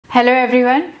Hello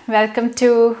everyone, welcome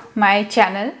to my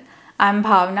channel. I'm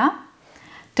Bhavna.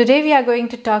 Today we are going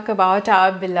to talk about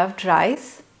our beloved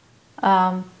rice.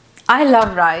 I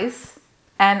love rice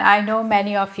and I know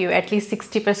many of you, at least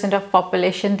 60% of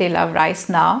population, they love rice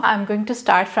now. I'm going to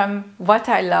start from what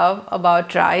I love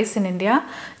about rice in India.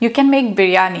 You can make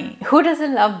biryani. Who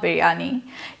doesn't love biryani?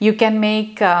 You can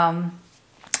make,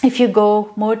 if you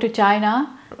go more to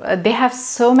China, they have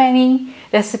so many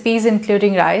recipes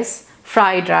including rice.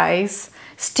 Fried rice,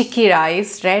 sticky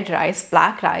rice, red rice,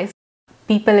 black rice.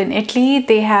 People in Italy,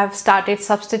 they have started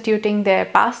substituting their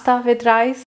pasta with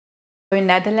rice. In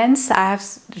Netherlands, I have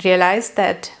realized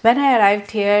that when I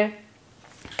arrived here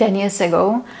 10 years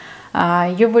ago,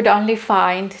 you would only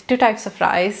find two types of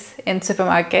rice in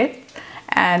supermarket.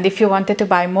 And if you wanted to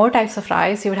buy more types of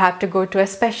rice, you would have to go to a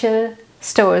special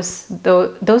stores.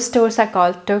 Those stores are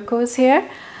called tokos here.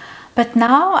 But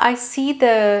now I see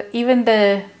even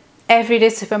the everyday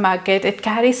supermarket, it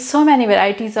carries so many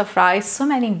varieties of rice, so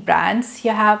many brands.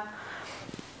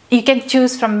 You can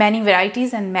choose from many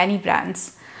varieties and many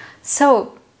brands.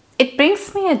 So it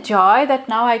brings me a joy that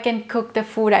now I can cook the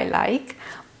food I like.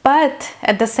 But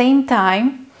at the same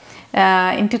time,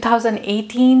 in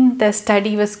 2018, the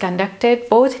study was conducted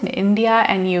both in India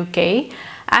and UK,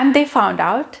 and they found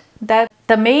out that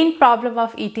the main problem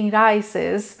of eating rice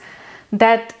is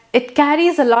that it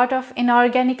carries a lot of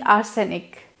inorganic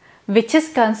arsenic, which is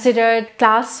considered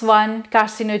class 1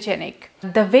 carcinogenic.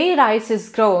 The way rice is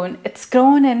grown, it's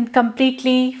grown in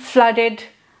completely flooded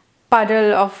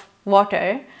puddle of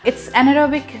water. It's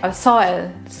anaerobic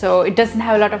soil, so it doesn't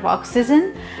have a lot of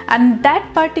oxygen, and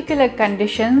that particular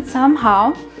condition,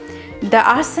 somehow the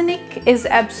arsenic is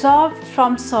absorbed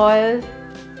from soil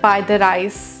by the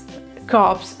rice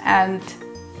crops, and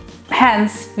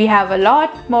hence we have a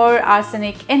lot more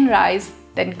arsenic in rice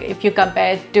than if you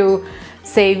compare it to,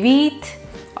 say, wheat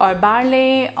or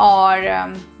barley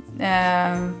or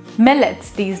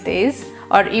millets these days,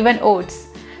 or even oats.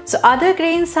 So other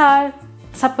grains are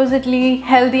supposedly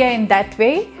healthier in that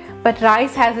way, but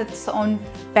rice has its own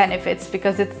benefits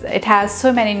because it has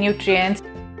so many nutrients.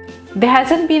 There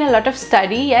hasn't been a lot of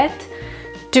study yet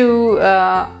to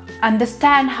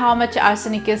understand how much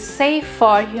arsenic is safe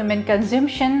for human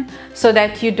consumption so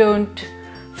that you don't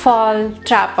fall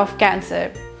trap of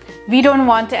cancer. We don't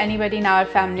want anybody in our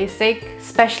family sick,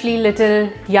 especially little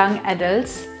young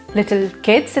adults, little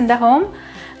kids in the home.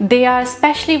 They are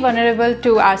especially vulnerable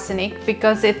to arsenic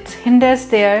because it hinders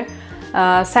their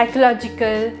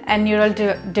psychological and neural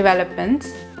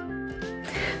development.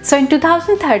 So in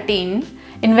 2013,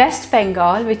 in West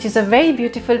Bengal, which is a very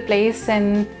beautiful place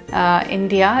in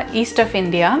India, east of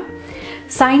India,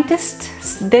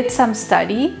 scientists did some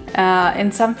study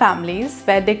in some families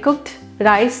where they cooked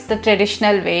rice the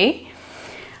traditional way,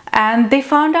 and they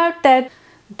found out that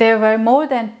there were more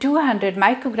than 200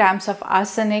 micrograms of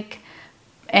arsenic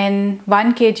in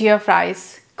 1 kg of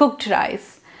rice, cooked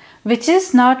rice, which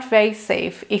is not very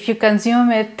safe if you consume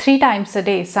it 3 times a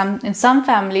day. In some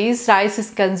families, rice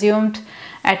is consumed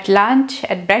at lunch,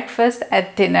 at breakfast,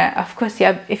 at dinner. Of course,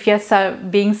 if you're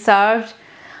being served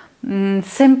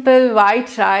simple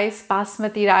white rice,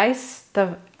 basmati rice,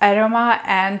 the aroma,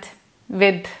 and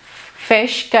with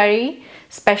fish curry,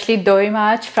 especially doi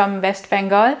mach from West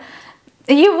Bengal,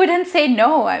 you wouldn't say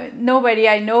no. Nobody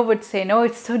I know would say no.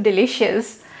 It's so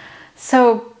delicious.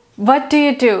 So what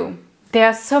do? There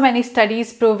are so many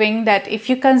studies proving that if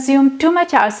you consume too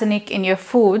much arsenic in your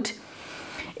food,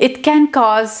 it can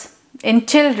cause, in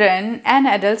children and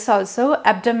adults also,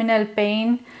 abdominal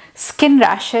pain, skin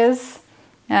rashes,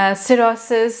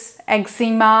 cirrhosis,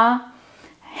 eczema,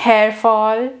 hair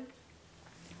fall,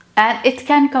 and it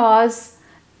can cause,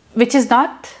 which is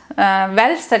not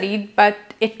well studied, but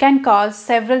it can cause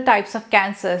several types of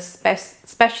cancers,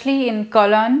 especially in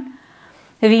colon,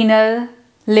 renal,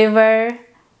 liver,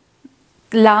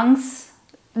 lungs,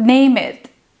 name it.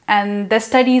 And the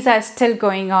studies are still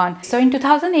going on. So in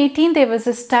 2018, there was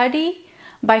a study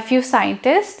by few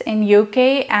scientists in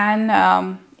UK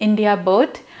and India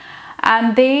both,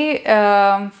 and they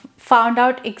found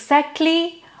out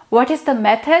exactly what is the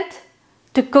method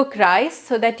to cook rice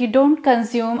so that you don't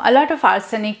consume a lot of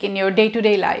arsenic in your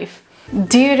day-to-day life.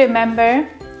 Do you remember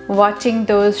watching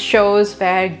those shows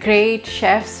where great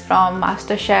chefs from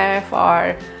MasterChef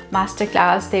or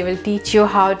Masterclass, they will teach you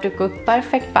how to cook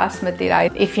perfect basmati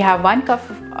rice? If you have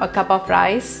a cup of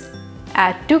rice,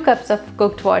 add 2 cups of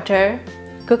cooked water,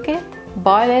 cook it,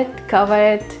 boil it, cover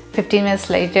it, 15 minutes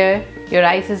later, your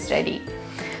rice is ready.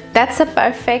 That's a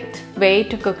perfect way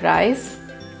to cook rice.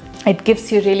 It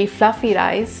gives you really fluffy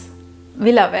rice.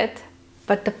 We love it.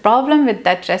 But the problem with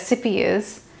that recipe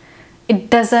is it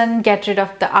doesn't get rid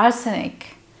of the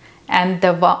arsenic. And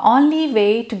the only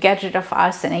way to get rid of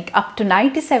arsenic, up to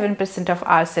 97% of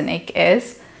arsenic,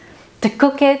 is to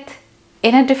cook it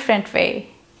in a different way.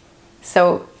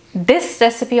 So this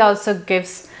recipe also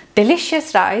gives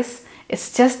delicious rice.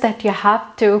 It's just that you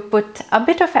have to put a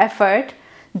bit of effort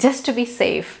just to be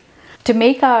safe. To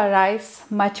make our rice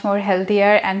much more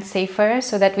healthier and safer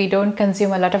so that we don't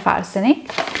consume a lot of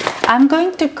arsenic, I'm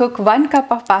going to cook 1 cup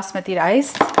of basmati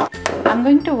rice. I'm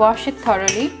going to wash it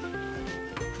thoroughly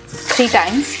 3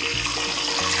 times.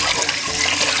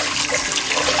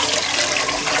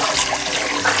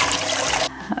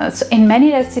 So in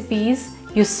many recipes,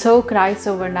 you soak rice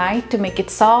overnight to make it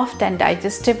soft and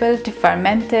digestible, to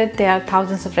ferment it. There are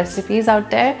thousands of recipes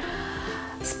out there,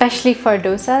 especially for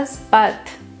dosas. But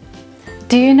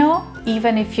do you know,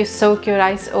 even if you soak your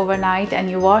rice overnight and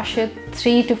you wash it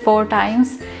 3 to 4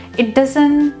 times, it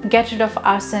doesn't get rid of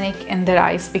arsenic in the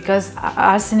rice, because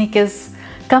arsenic is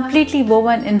completely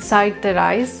woven inside the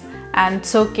rice, and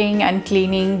soaking and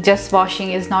cleaning, just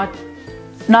washing is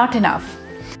not enough.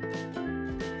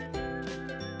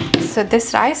 So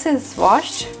this rice is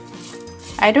washed.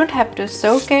 I don't have to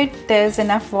soak it. There's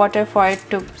enough water for it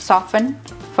to soften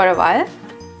for a while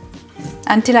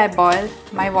until I boil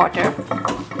my water.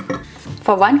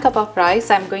 For 1 cup of rice,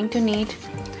 I'm going to need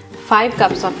 5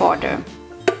 cups of water.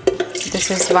 This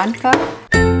is 1 cup.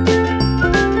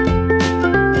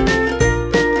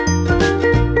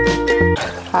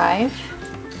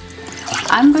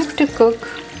 I'm going to cook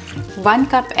 1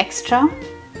 cup extra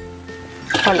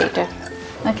for later.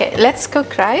 Okay, let's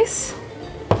cook rice.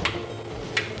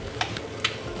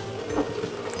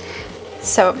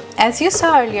 So as you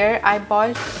saw earlier, I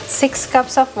boiled 6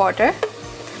 cups of water.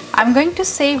 I'm going to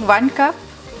save 1 cup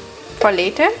for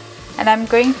later, and I'm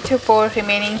going to pour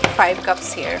remaining 5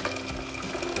 cups here.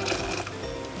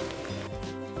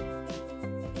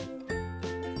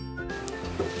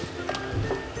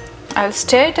 I'll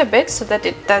stir it a bit so that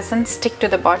it doesn't stick to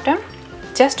the bottom.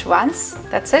 Just once,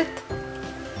 that's it.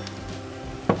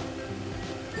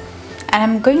 And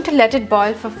I'm going to let it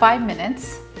boil for 5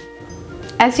 minutes.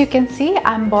 As you can see,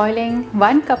 I'm boiling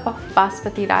 1 cup of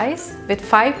basmati rice with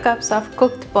 5 cups of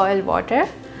cooked boiled water.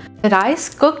 The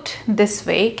rice cooked this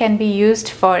way can be used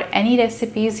for any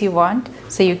recipes you want.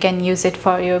 So you can use it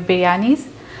for your biryanis,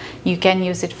 you can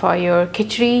use it for your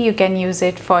khichdi, you can use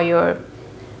it for your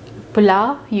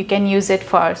pulav, you can use it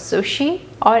for sushi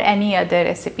or any other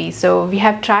recipe. So we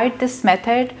have tried this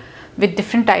method with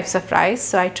different types of rice.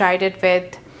 So I tried it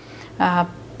with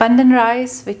pandan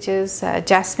rice, which is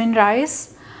jasmine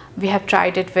rice. We have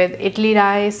tried it with idli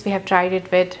rice. We have tried it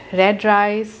with red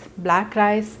rice, black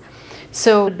rice.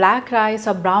 So black rice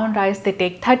or brown rice, they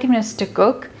take 30 minutes to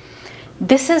cook.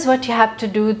 This is what you have to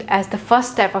do as the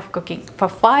first step of cooking. For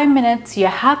 5 minutes, you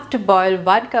have to boil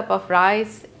 1 cup of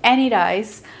rice, any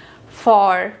rice,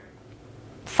 for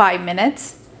 5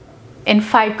 minutes in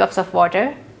 5 cups of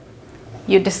water.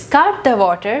 You discard the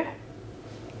water.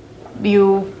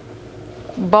 You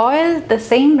boil the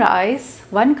same rice,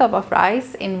 1 cup of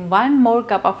rice, in 1 more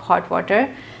cup of hot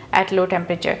water at low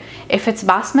temperature. If it's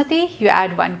basmati, you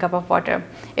add 1 cup of water.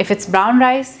 If it's brown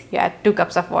rice, you add 2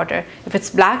 cups of water. If it's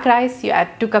black rice, you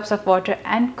add 2 cups of water,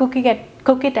 and cook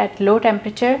it at low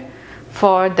temperature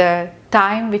for the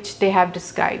time which they have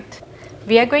described.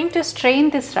 We are going to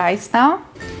strain this rice now.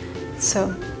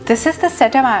 So this is the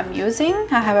setup I am using.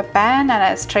 I have a pan and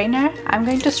a strainer. I'm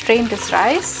going to strain this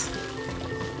rice.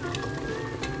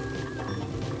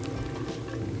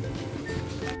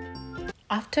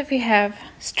 After we have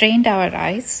strained our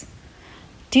rice,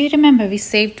 do you remember we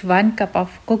saved 1 cup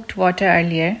of cooked water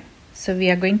earlier? So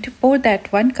we are going to pour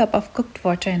that 1 cup of cooked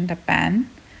water in the pan.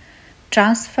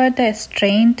 Transfer the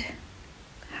strained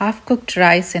half-cooked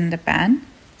rice in the pan.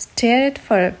 Stir it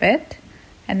for a bit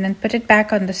and then put it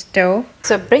back on the stove.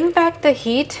 So bring back the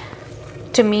heat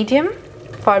to medium.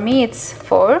 For me it's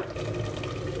 4.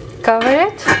 Cover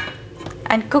it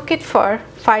and cook it for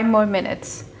 5 more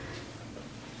minutes.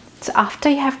 So after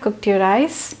you have cooked your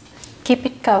rice, keep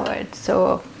it covered.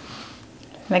 So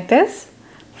like this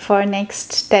for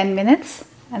next 10 minutes,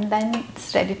 and then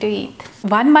it's ready to eat.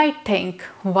 One might think,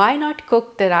 why not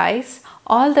cook the rice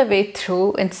all the way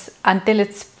through until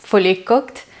it's fully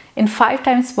cooked in 5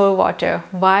 times more water?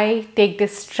 Why take the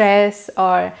stress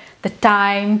or the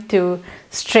time to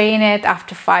strain it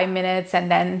after 5 minutes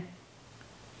and then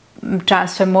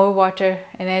transfer more water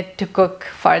in it to cook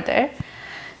further?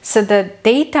 So the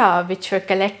data which were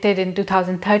collected in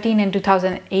 2013 and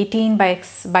 2018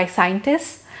 by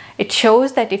scientists, it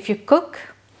shows that if you cook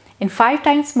in 5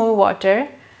 times more water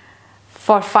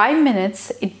for 5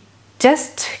 minutes, it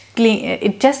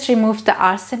just removes the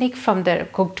arsenic from the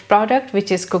cooked product,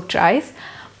 which is cooked rice,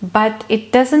 but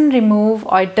it doesn't remove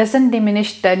or it doesn't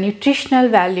diminish the nutritional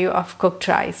value of cooked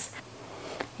rice.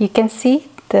 You can see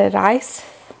the rice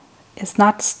is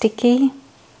not sticky,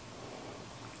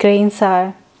 grains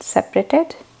are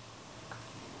separated.